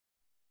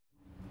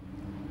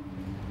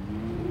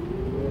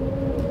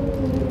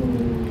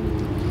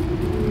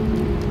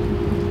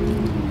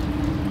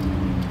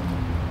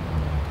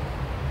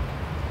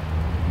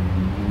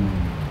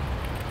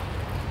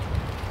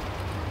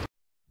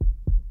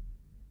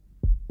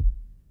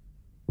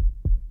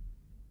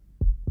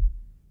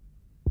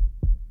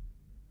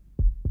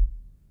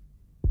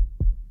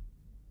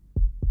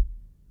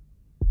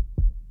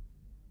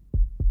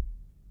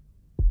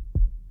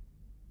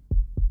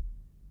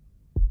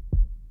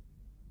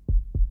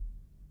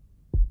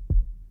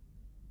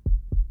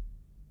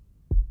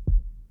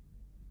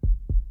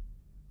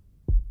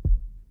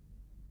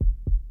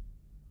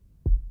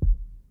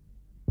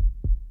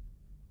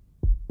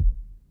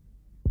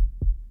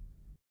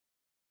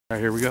All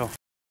right, here we go.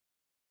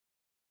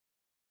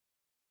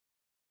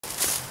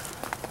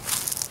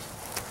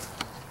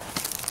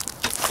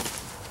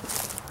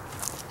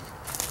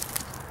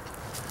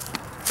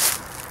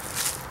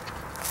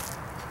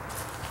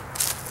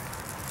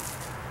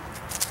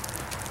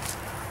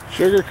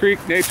 Sugar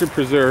Creek Nature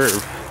Preserve.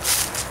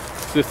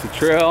 It's just a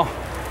trail.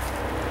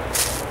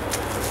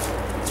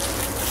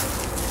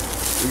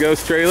 The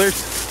ghost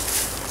trailers.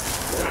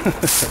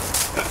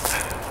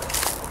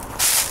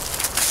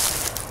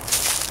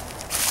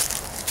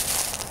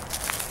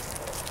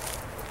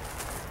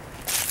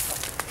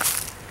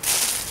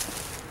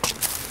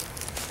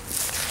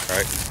 All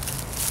right.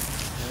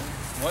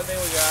 One thing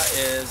we got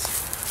is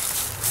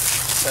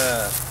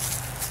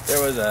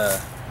there was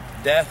a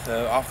death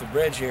off the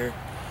bridge here,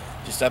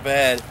 just up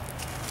ahead.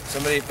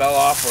 Somebody fell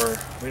off, or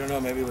we don't know,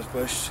 maybe it was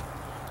pushed.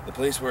 The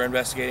police were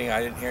investigating. I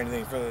didn't hear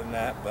anything further than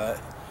that,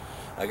 but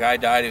a guy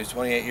died. He was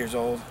 28 years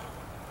old.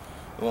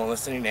 We won't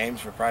list any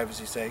names for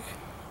privacy's sake,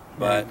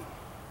 but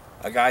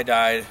a guy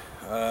died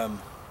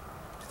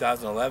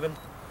 2011,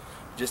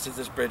 just at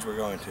this bridge we're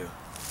going to.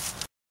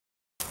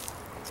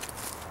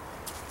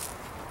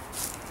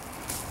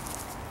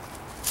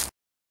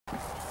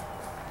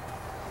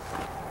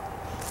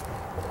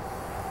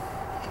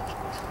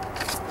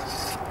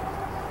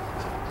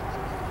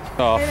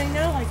 And I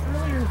know, like,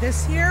 earlier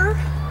this year,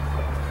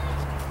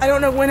 I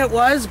don't know when it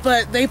was,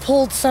 but they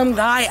pulled some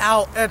guy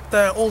out at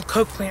the old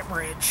coke plant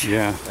bridge.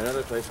 Yeah.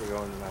 Another place we're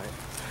going tonight.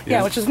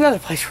 Yeah, which is another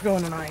place we're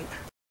going tonight.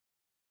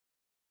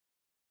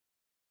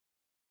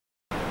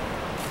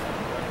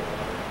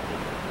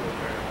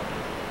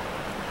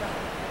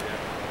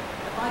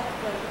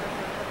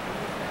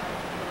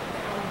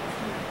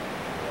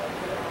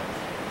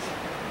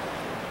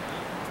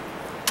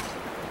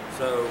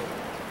 So,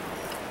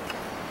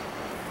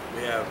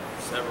 we have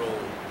several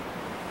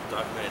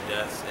documented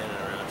deaths in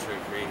and around Sugar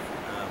Creek,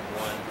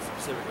 one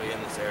specifically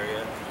in this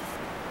area.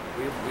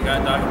 We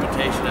got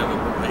documentation of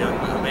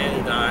a man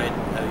who died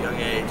at a young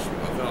age,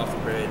 fell off the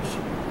bridge.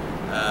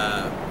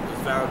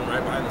 Was found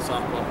right behind the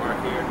softball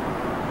park here.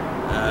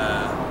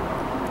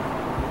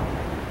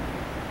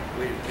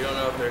 We don't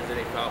know if there's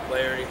any foul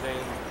play or anything,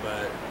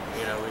 but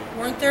you know,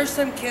 Weren't there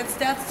some kids'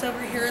 deaths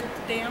over here at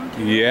the dam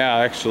too? Yeah,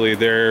 actually,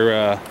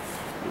 they're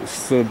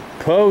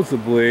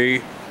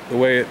supposedly the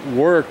way it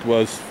worked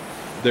was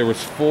there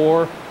was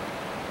 4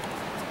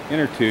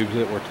 inner tubes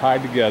that were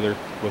tied together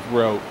with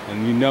rope,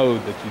 and you know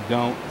that you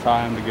don't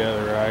tie them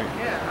together, right?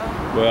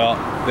 Yeah. Well,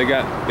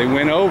 they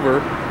went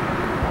over.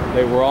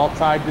 They were all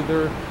tied to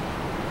their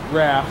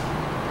rafts,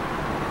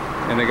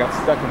 and they got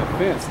stuck in a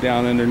fence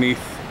down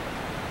underneath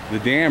the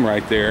dam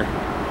right there.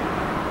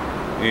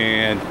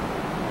 And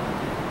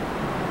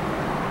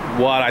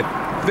what I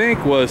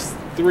think was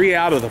 3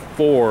 out of the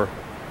 4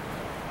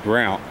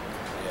 drowned.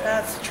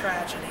 That's a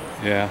tragedy.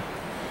 Yeah.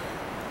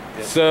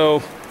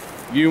 So,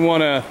 you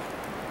want to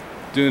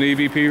do an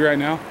EVP right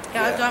now?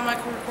 Yeah, I've got my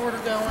recorder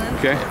going.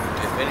 Okay.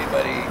 if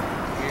anybody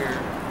here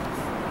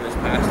who has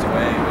passed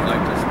away would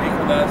like to speak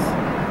with us,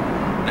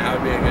 now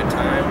would be a good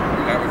time.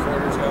 We got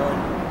recorders going.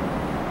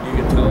 You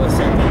can tell us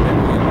something.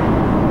 Maybe we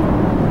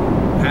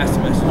can pass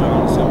the message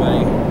on to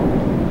somebody.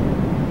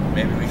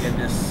 Maybe we can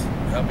just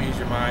help ease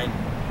your mind.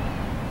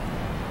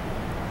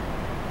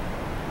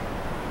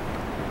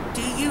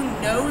 Do you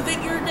know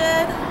that you're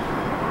dead?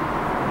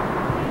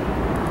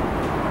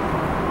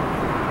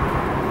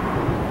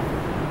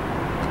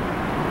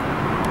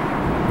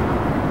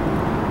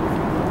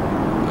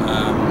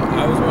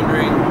 I was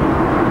wondering,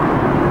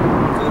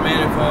 for the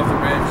man who fell off the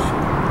bridge,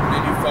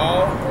 did you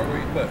fall or were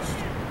you pushed?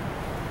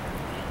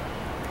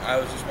 I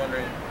was just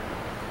wondering,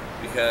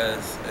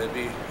 because it'd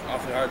be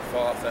awfully hard to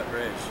fall off that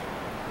bridge.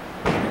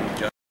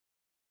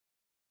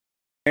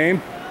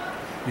 Name?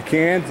 You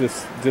can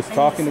just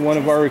talking to one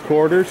of our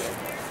recorders.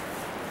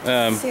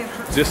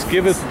 Just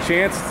give us a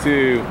chance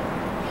to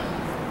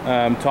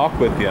talk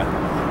with you.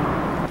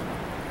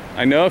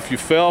 I know if you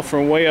fell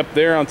from way up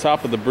there on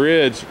top of the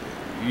bridge,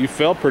 you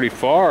fell pretty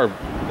far.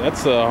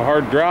 That's a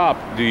hard drop.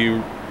 Do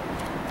you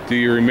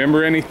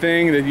remember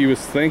anything that you was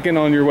thinking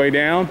on your way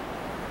down? Do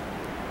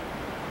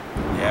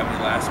you have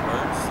any last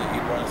words that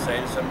you'd want to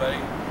say to somebody?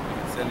 You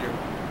can send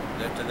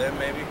that to them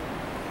maybe.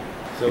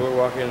 So we're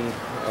walking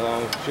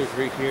along Sugar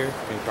Creek here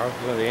in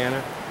Crawfordsville,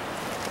 Indiana.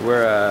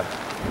 We're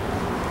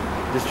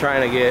just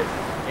trying to get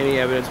any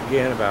evidence we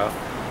can about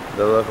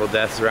the local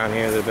deaths around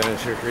here that have been in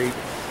Sugar Creek,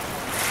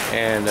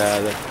 and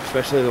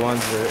especially the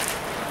ones that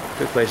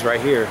took place right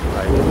here,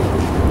 like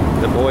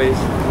the boys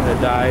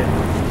that died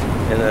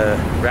in the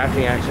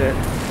rafting accident,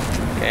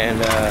 and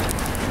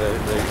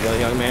the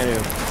young man who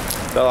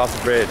fell off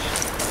the bridge.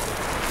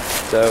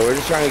 So we're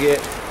just trying to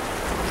get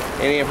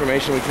any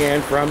information we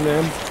can from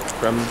them,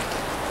 from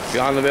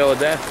beyond the veil of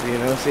death, you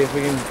know, see if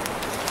we can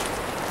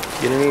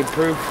get any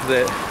proof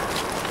that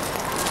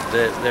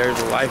there's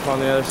a life on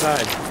the other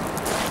side.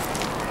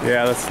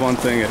 Yeah, that's one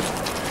thing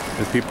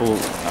that people,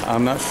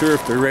 I'm not sure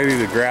if they're ready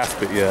to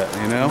grasp it yet,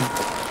 you know?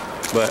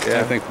 But yeah.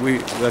 I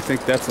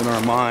think that's in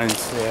our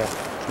minds. Yeah.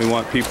 We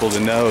want people to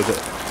know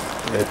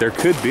that there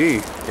could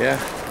be. Yeah.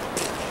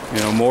 you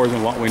know, more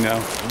than what we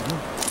know.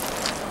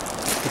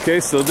 Okay,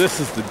 so this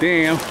is the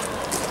dam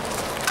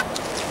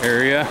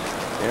area.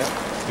 Yeah.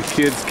 The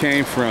kids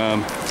came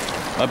from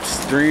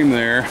upstream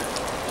there,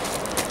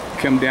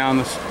 come down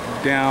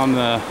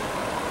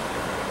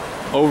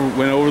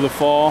went over the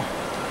fall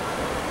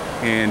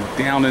and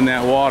down in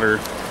that water.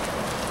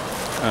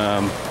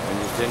 And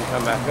just didn't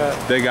come back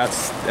up. They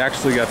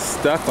actually got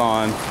stuck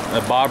on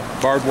a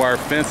barbed wire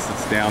fence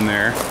that's down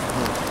there,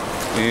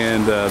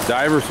 and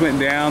divers went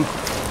down,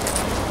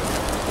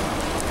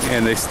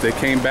 and they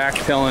came back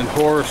telling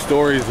horror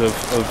stories of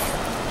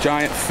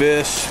giant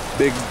fish,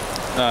 big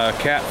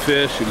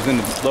catfish. It was in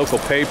the local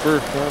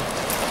paper.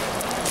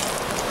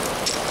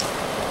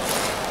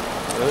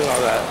 Look at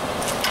all that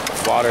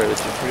water that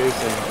you're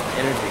producing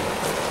energy.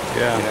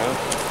 Yeah. You know?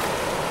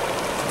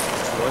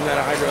 Wasn't that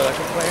a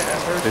hydroelectric plant at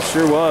first? It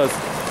sure was.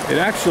 It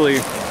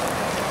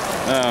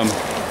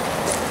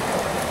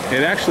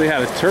actually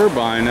had a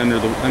turbine under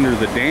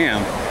the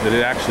dam that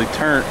it actually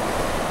turned.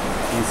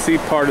 You can see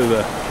part of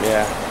the.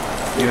 Yeah.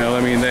 You know, I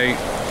mean, they.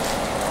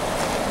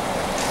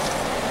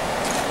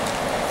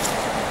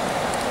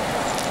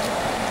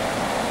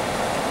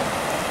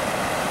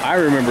 I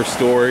remember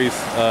stories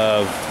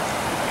of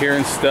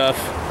hearing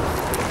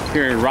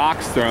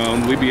rocks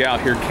thrown. We'd be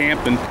out here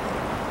camping.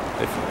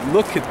 If you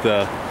look at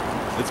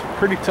it's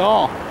pretty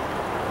tall.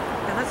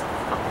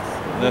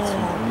 That's a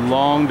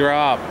long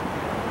drop.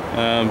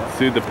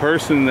 So the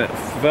person that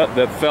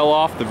fell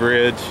off the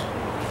bridge,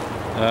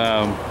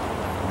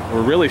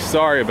 we're really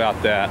sorry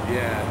about that.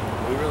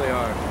 Yeah, we really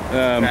are.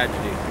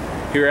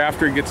 Tragedy. Here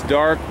after it gets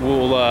dark,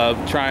 we'll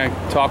try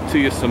and talk to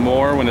you some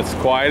more when it's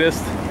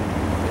quietest.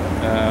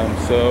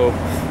 So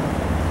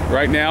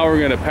right now we're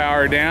going to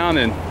power down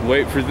and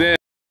wait for them.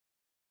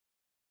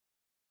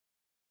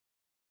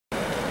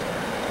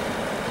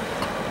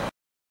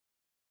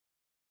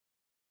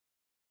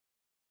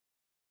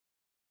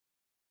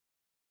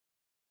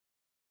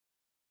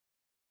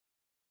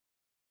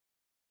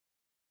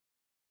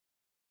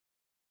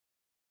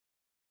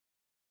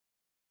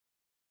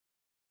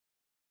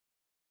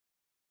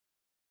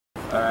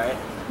 Alright.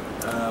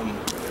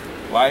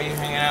 Why are you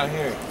hanging out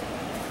here?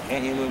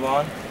 Can't you move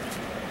on?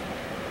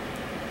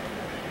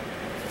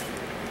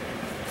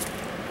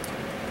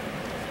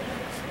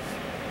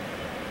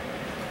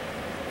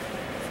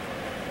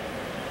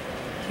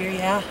 Here,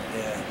 yeah.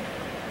 Yeah.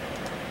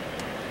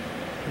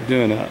 We're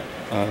doing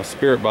a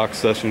spirit box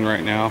session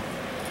right now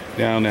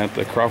down at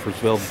the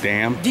Crawfordsville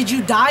Dam. Did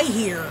you die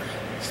here?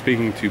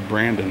 Speaking to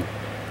Brandon.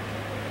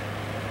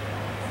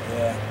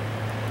 Yeah.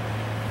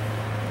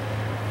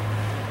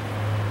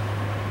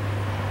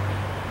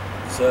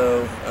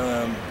 So,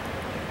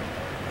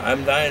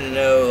 I'm dying to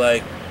know,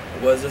 like,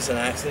 was this an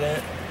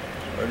accident?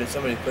 Or did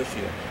somebody push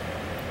you?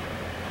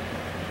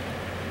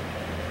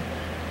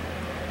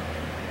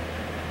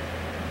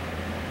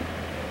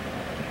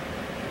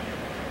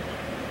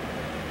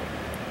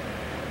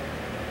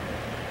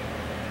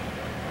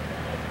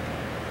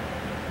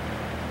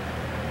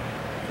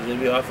 Because it'd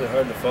be awfully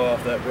hard to fall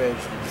off that bridge.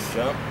 Did you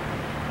jump?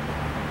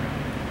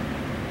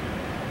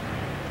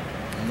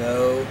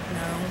 No.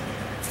 No.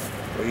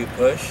 Were you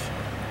pushed?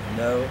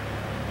 No.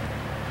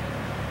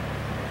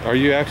 Are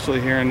you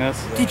actually hearing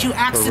this? Did you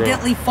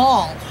accidentally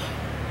fall?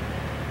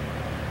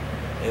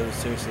 It was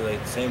seriously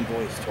like the same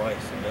voice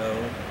twice. No.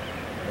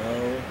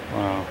 No.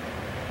 Wow.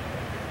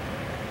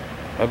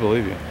 I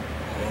believe you.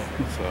 Yeah.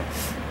 So.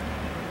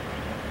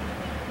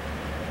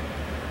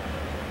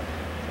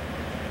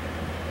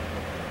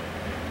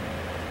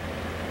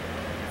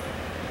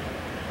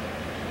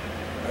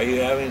 Are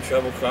you having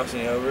trouble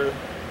crossing over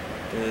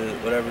to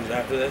whatever's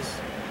after this?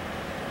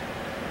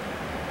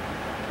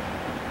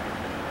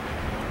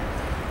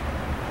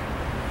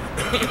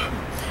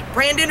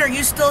 Brandon, are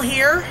you still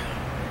here?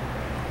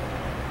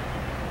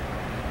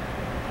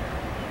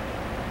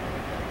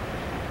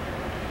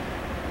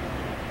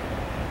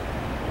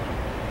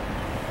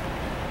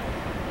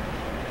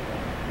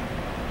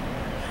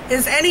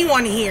 Is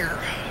anyone here?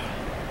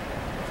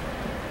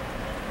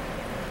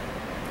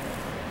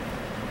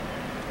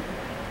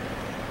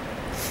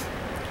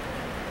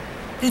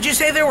 Did you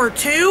say there were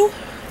two?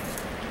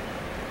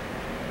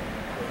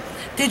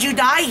 Did you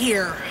die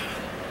here?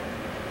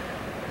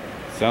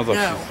 Sounds like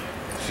No.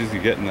 she's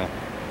getting the.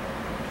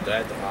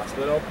 Died at the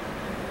hospital?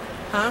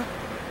 Huh?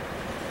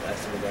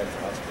 That's the died at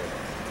the hospital.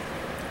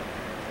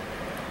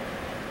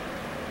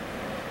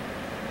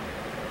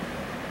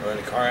 Or in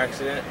a car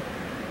accident?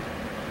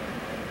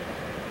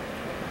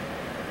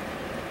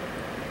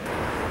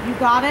 You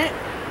got it?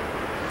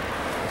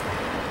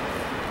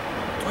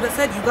 What it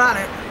said, you got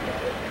it.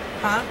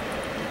 Huh?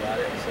 You got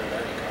it? You said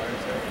that in the car and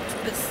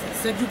stuff? It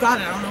said you got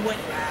it. I don't know what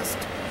you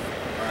asked.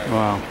 Alright.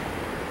 Wow.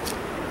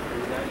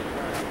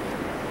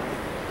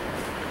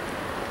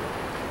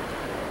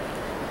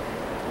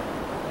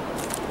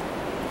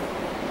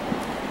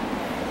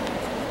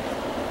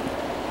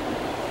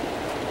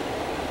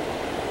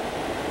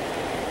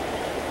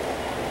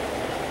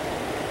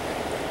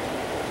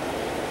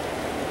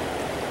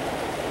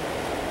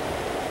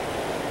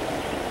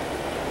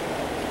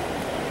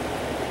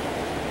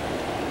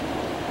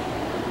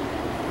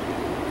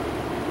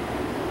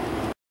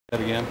 That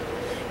again.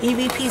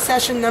 EVP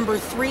session number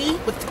 3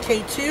 with the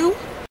K2.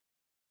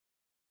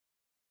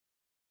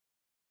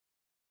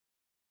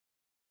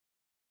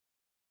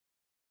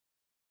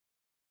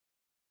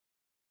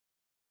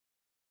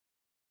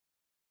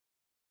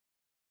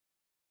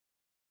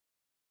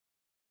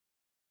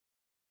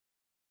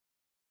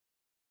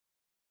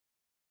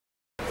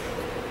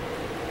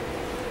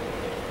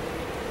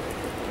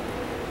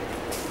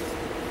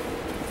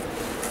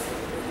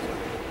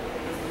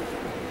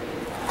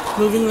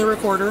 Moving the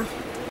recorder.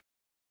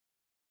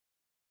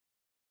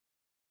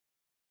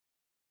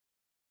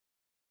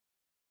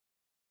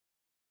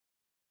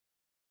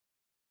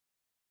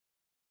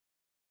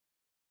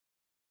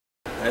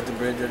 At the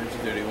bridge under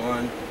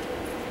 231.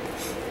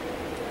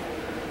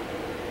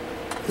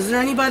 Is there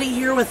anybody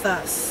here with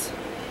us?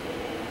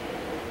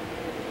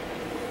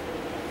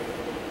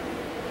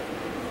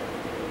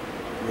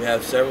 We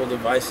have several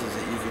devices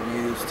that you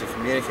can use to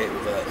communicate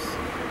with us.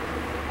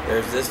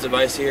 There's this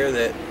device here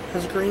that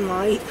Has a green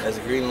light. has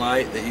a green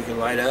light that you can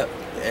light up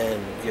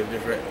and give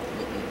different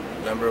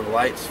number of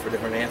lights for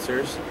different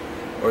answers,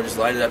 or just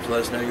light it up to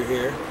let us know you're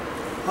here.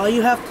 All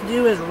you have to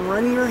do is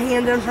run your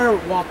hand under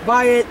it, walk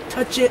by it,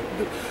 touch it.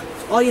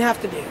 All you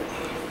have to do.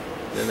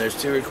 Then there's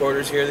 2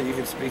 recorders here that you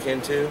can speak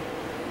into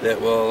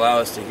that will allow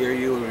us to hear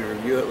you when we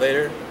review it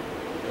later,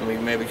 and we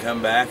can maybe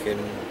come back and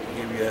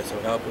give you some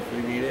help if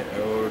we need it,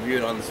 or we'll review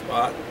it on the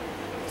spot,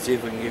 see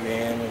if we can give you a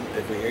hand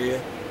if we hear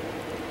you.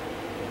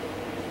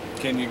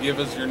 Can you give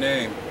us your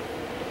name?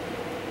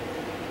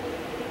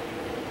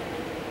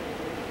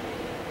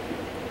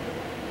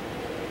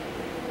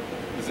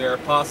 Is there a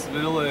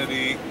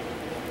possibility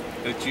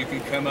that you can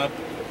come up?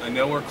 I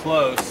know we're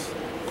close.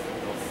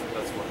 Oh,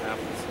 that's what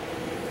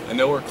happens. I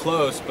know we're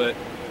close, but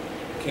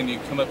can you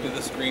come up to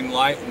this green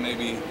light and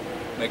maybe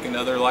make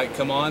another light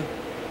come on?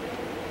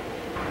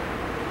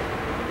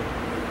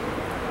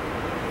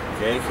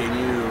 Okay, can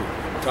you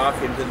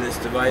talk into this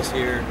device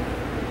here,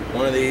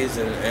 one of these,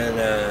 and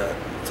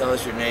tell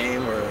us your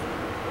name, or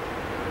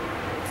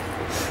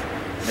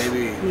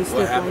maybe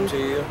what happened to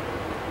you?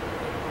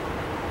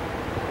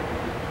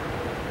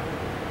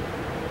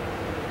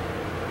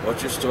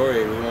 What's your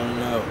story? We want to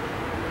know.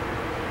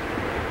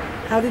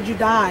 How did you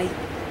die?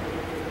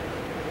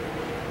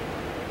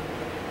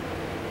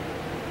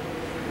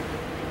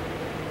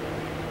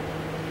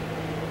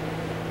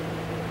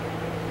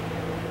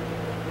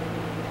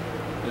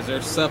 Is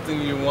there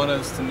something you want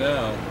us to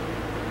know?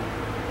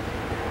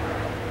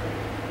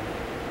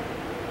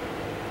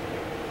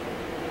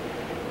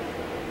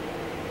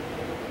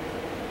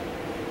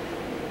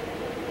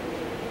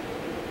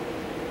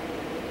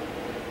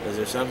 Is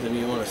there something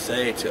you want to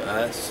say to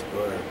us,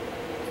 or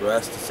for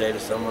us to say to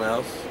someone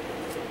else?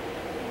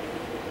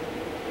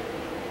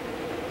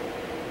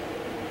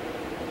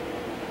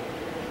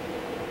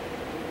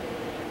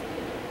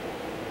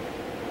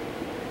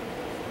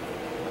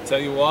 I'll tell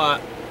you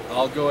what,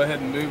 I'll go ahead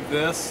and move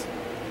this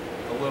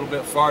a little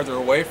bit farther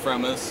away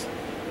from us,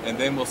 and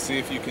then we'll see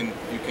if you can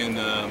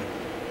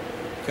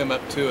come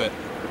up to it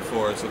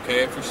for us.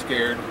 Okay, if you're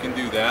scared, you can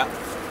do that.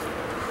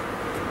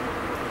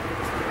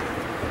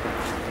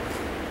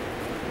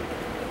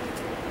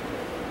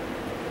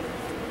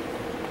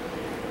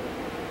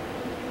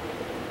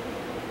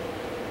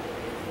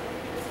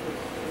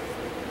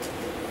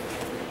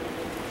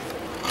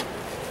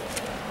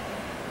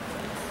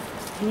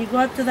 Can you go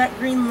up to that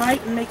green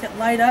light and make it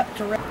light up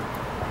to red?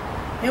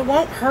 It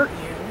won't hurt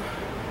you.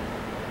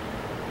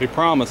 We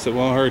promise it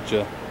won't hurt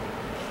you.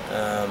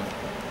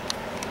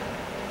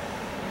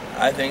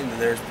 I think that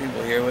there's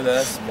people here with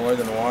us, more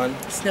than one.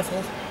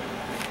 Sniffle.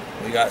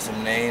 We got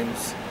some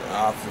names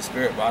off the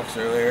spirit box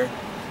earlier.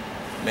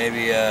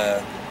 Maybe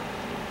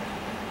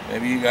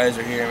maybe you guys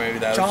are here. Maybe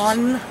that was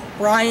John,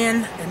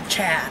 Brian, and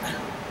Chad.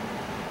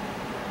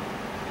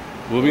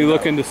 We'll be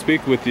looking to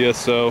speak with you,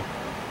 so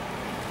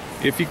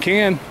if you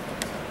can,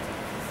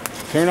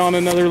 turn on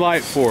another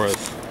light for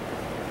us.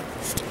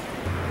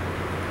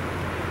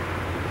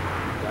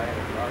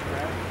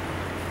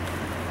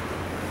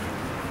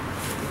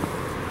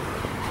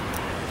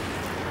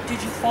 Did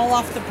you fall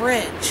off the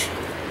bridge?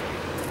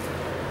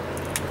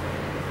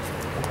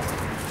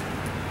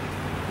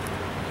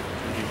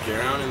 Did you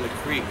drown in the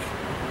creek?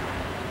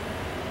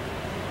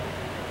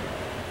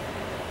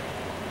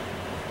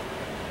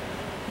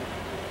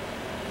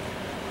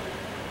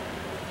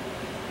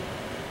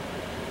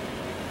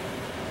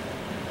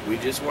 We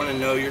just want to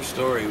know your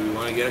story. We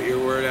want to get your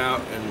word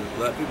out and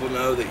let people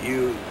know that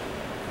you're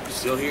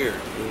still here,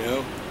 you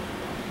know?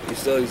 You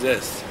still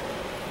exist.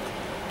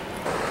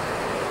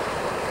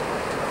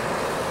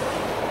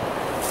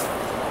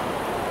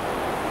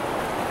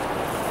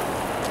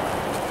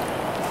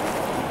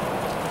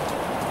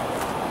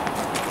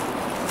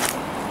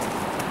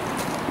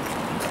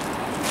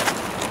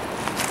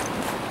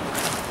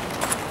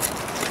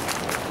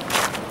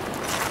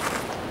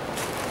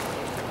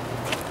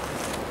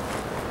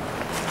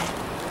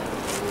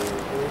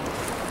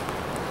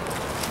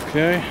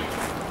 Okay.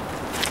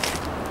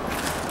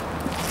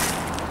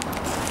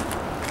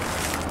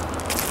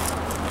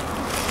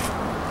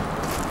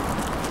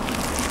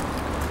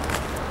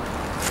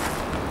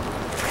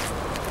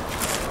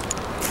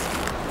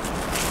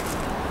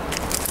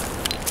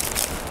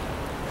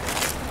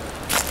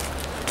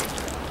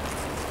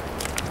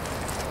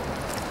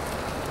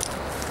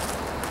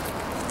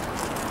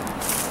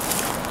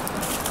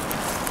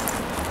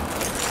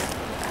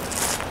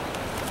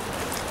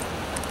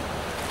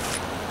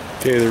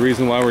 Okay, the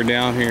reason why we're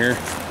down here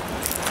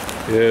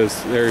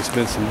is there's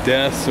been some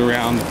deaths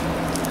around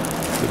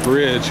the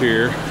bridge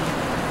here,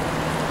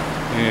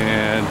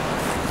 and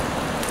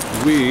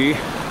we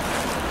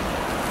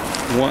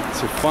want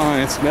to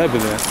find some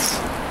evidence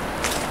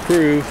to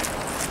prove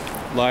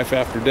life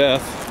after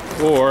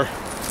death, or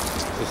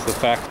just the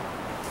fact.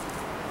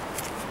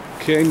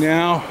 Okay,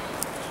 now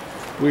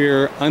we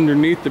are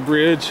underneath the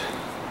bridge.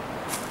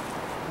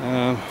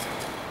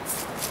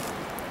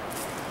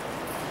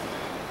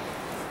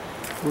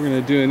 We're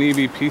going to do an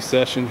EVP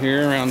session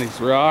here around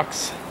these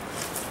rocks.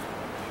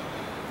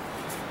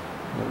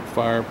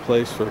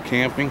 Fireplace for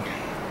camping.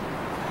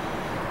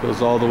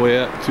 Goes all the way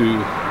up to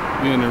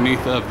the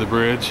underneath of the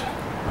bridge.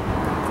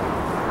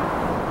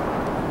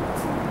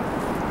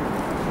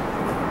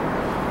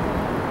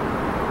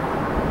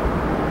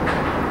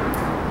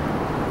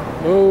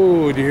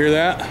 Oh, did you hear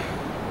that?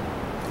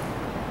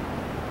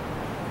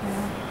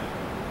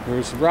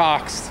 There's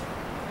rocks.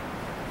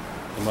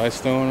 Somebody's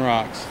throwing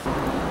rocks.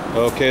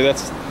 Okay,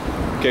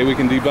 okay, we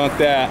can debunk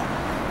that.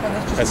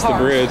 Oh, that's the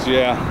bridge,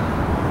 yeah.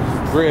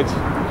 Bridge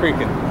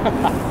creaking.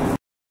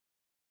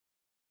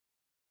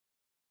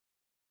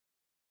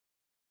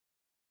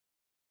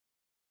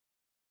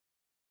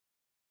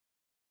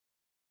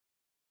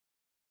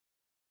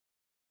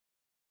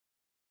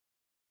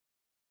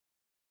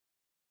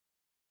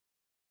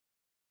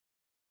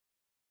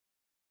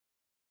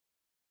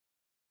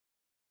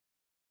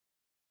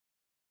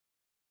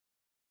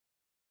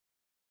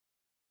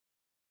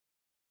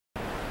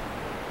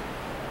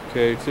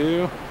 Okay,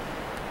 2.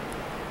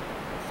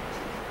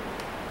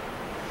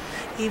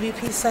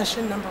 EVP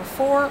session number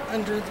 4,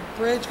 under the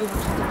bridge over to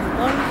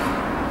 31.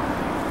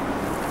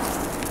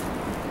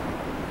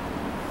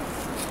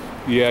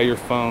 Yeah, your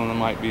phone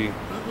might be.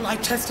 I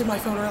tested my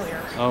phone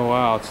earlier. Oh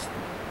wow,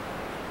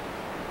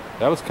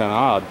 that was kind of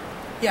odd.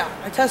 Yeah,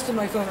 I tested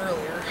my phone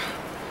earlier,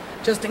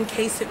 just in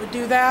case it would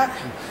do that,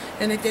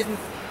 and it didn't.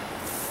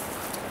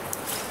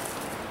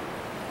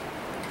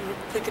 Can you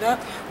pick it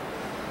up?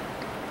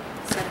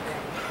 Set it down.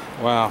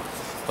 Wow.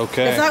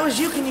 Okay. If that was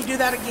you, can you do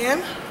that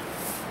again?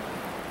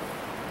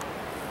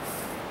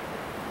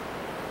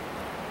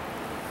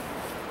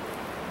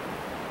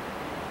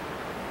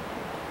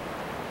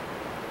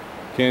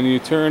 Can you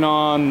turn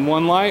on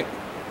one light?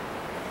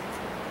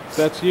 If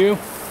that's you?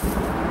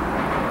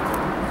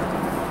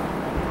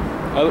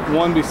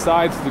 One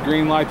besides the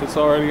green light that's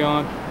already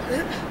on?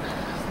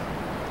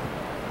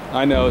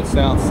 I know it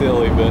sounds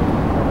silly, but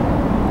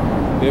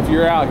if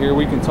you're out here,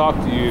 we can talk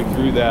to you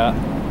through that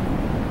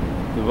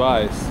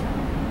device.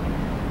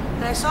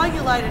 And I saw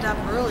you light it up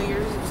earlier.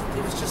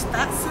 It was just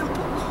that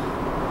simple.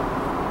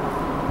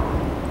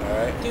 All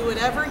right. Do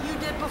whatever you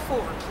did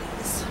before,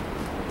 please.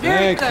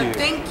 Very good.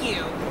 Thank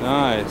you.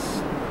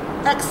 Nice.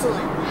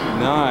 Excellent.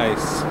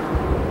 Nice.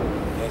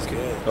 That's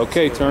good.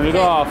 Okay, turn it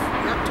off.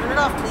 Yep, turn it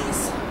off,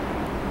 please.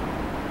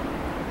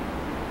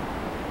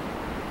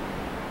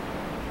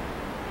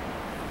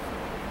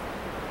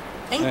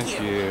 Thank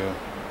you.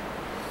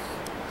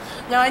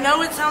 Now, I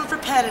know it sounds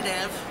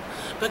repetitive,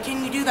 but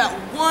can you do that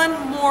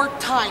one more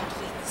time,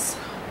 please?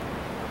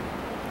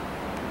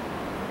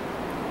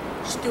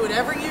 Just do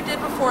whatever you did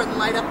before and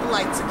light up the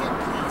lights again,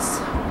 please.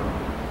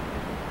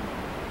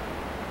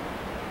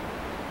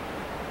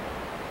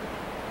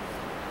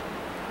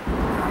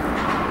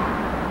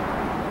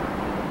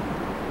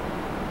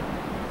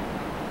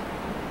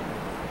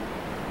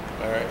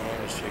 All right,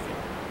 hand is shaking.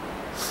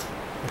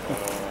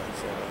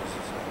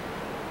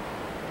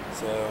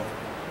 So,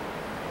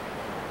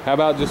 how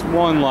about just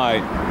one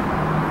light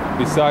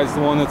besides the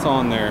one that's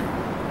on there?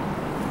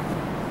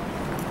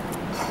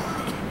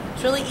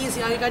 It's really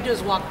easy. All you gotta do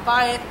is walk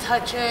by it,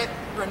 touch it,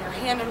 run your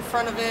hand in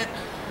front of it.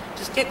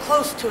 Just get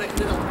close to it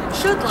and it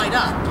should light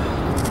up.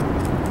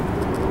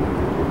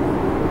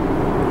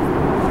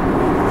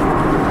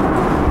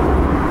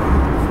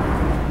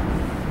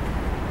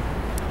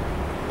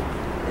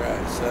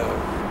 right, so,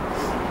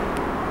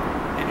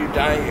 did you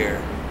die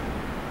here?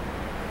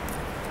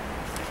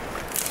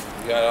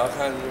 You got all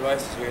kinds of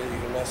devices here that you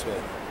can mess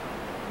with.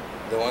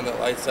 The one that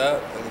lights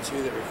up and the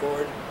 2 that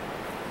record.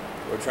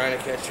 We're trying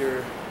to catch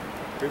your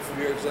proof of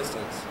your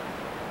existence.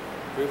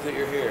 Proof that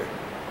you're here.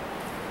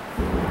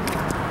 Did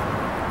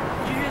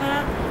you hear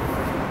that?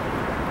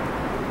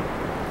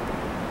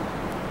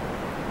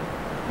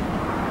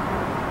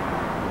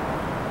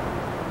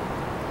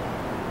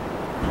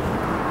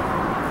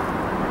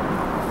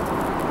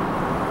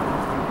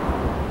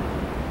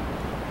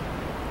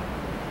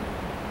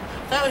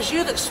 If that was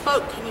you that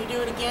spoke, can you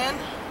do it again?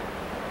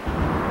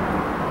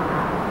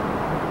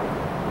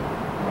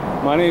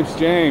 My name's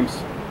James.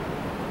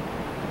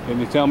 Can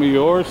you tell me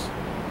yours?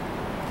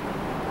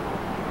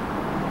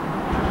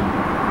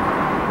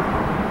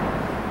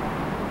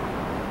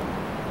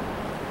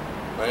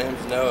 My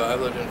name's Noah.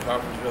 I've lived in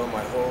Crawfordsville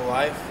my whole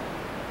life,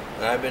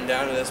 and I've been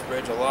down to this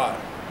bridge a lot.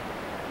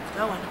 It's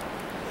going.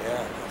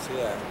 Yeah, I see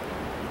that.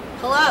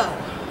 Hello,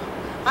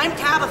 I'm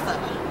Tabitha.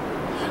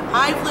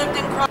 I've lived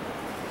in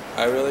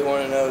I really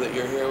want to know that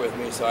you're here with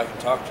me so I can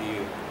talk to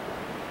you.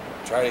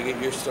 Try to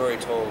get your story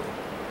told.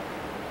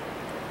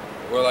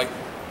 we're like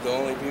the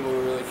only people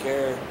who really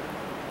care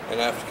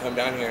enough to come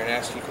down here and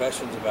ask you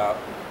questions about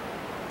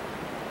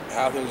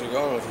how things are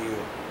going with you.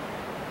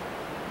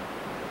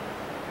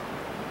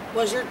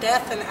 Was your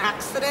death an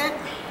accident?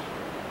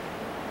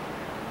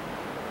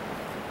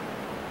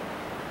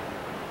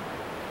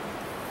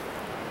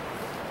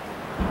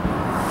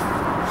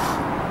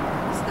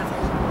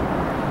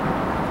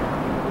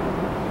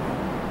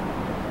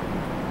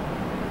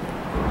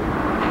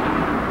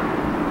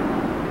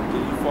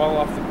 Did you fall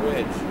off the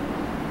bridge?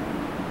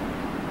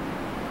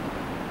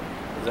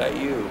 Is that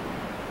you?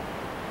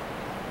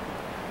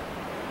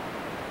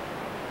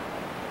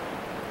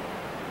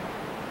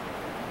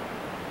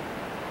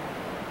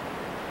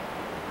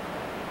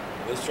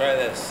 Let's try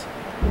this.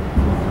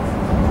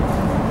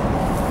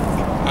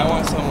 I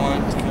want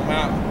someone to come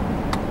out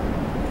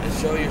and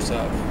show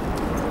yourself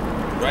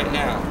right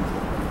now.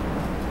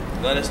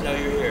 Let us know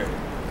you're here.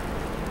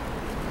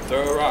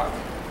 Throw a rock.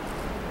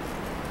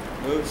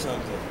 Move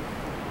something.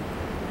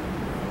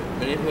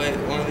 Manipulate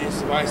one of these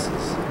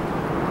devices.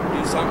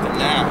 Do something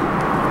now.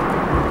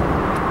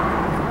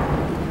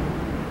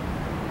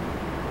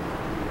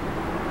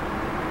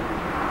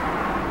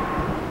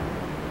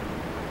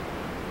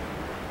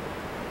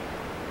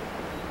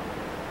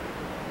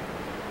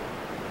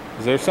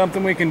 Is there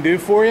something we can do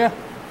for you?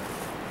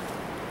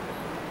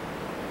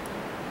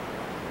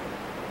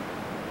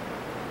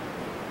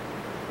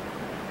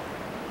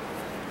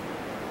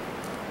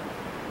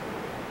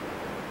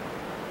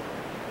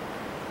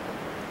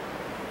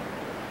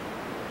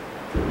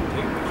 Take a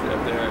picture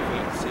up there. I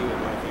can't see with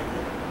my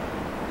camera.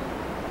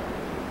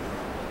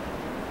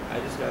 I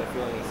just got a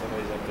feeling that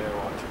somebody's up there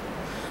watching.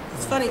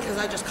 It's funny because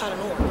I just caught an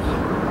orb.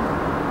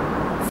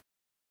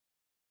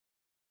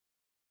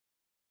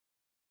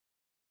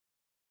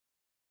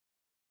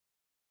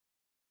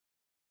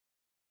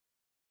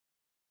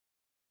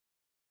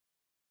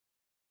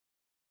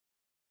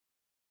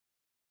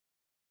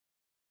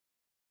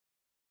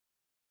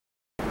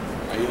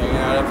 Are you hanging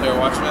out up there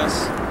watching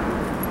us?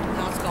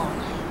 Now it's gone.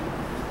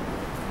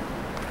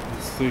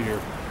 Let's see your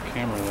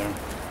camera there.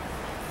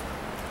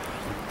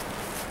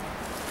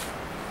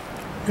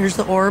 There's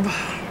the orb.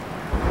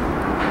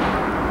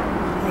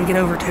 Let me get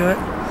over to it.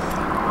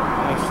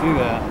 I see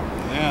that.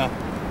 Yeah.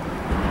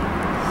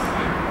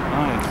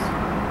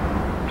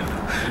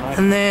 Nice.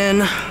 And then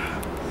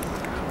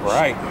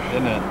Bright,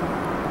 isn't it?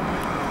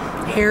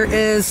 here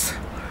is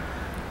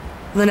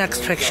the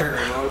next picture.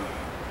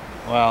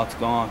 Wow, it's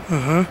gone.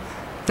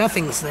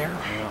 Nothing's there.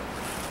 Yeah.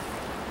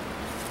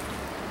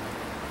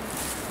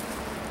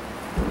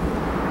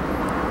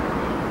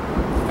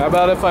 How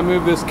about if I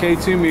move this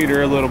K2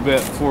 meter a little bit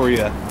for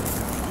you?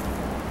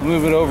 I'll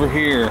move it over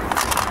here.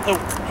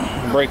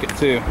 Oh, break it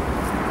too.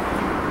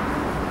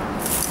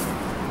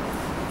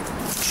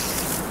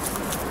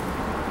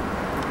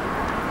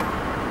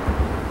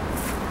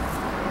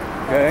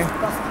 Okay.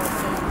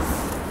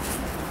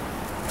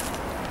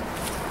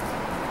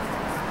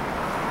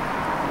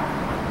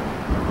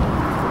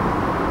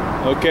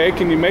 Okay,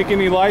 can you make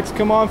any lights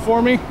come on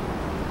for me?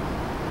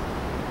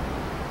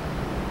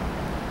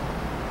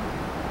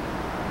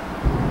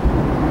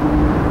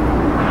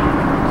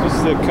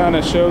 Just to kind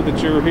of show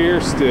that you're here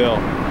still.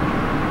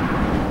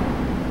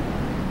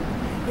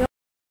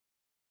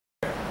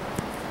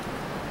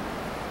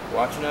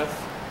 Watching us?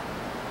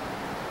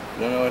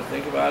 You don't know what to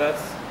think about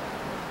us?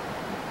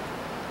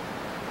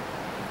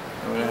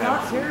 I'm gonna We're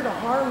have not here to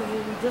harm you.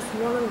 We just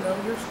want to know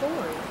your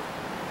story.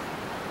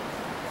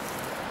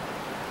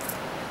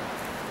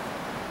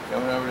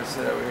 coming over to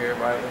sit over here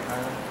by you,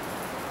 kind of.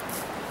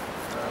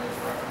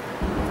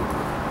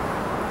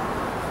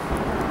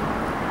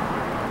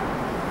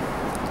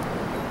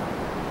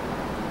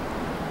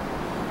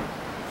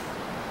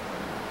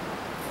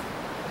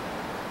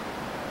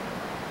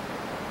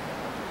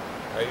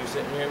 Are you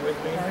sitting here with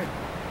me?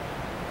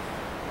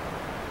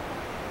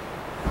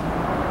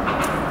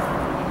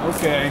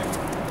 Okay.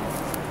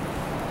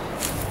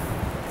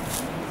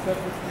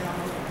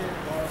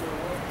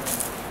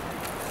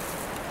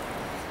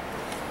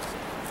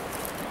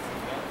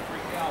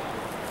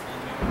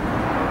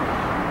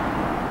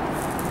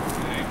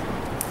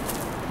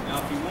 Now,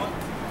 if you want to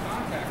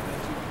contact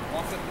us, you can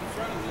walk up in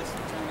front of this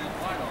and turn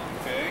that light on,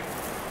 okay?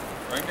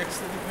 Right next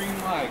to the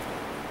green light.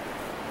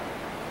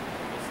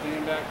 We'll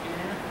stand back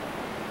here.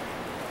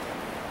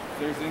 If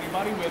there's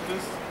anybody with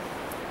us,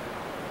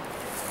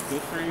 feel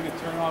free to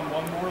turn on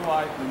one more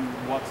light than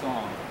what's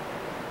on.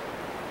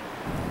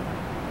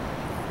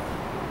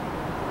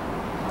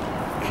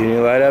 Can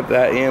you light up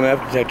that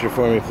EMF detector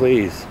for me,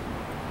 please?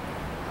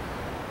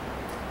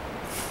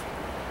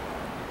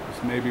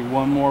 Just maybe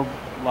one more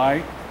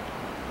light.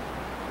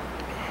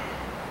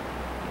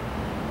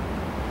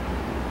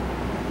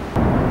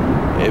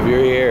 If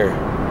you're here,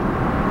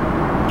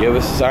 give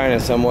us a sign in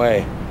some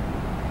way.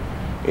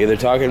 Either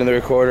talking to the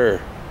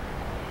recorder.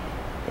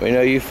 We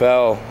know you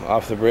fell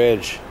off the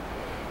bridge.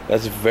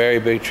 That's a very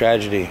big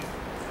tragedy.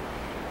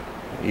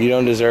 You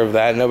don't deserve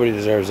that. Nobody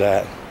deserves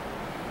that.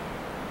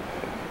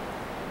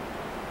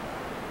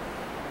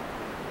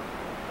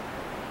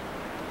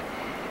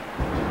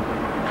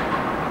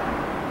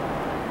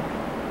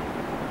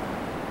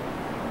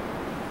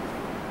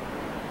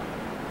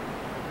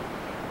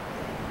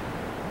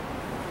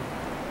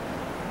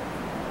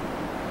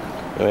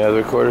 And we have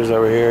the recorders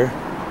over here.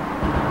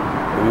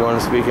 If you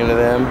want to speak into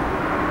them.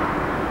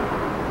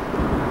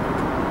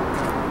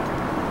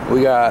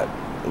 We got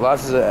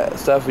lots of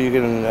stuff you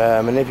can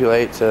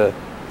manipulate to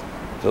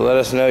let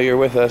us know you're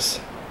with us.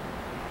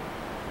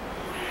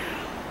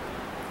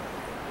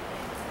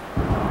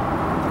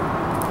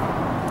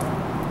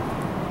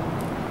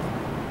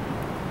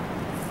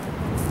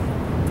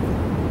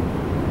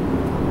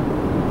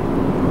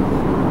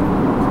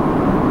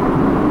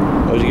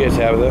 What'd you get,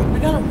 Tabitha? I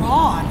got a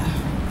rod.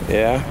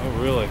 Yeah? Oh,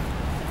 really?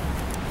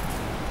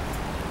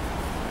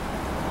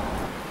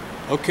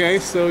 Okay,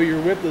 so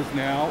you're with us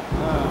now.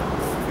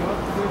 Go up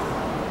to this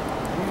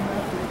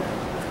EMF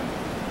detector.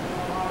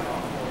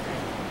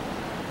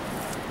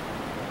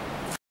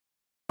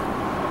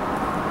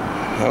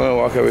 I'm gonna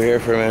walk over here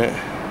for a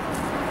minute.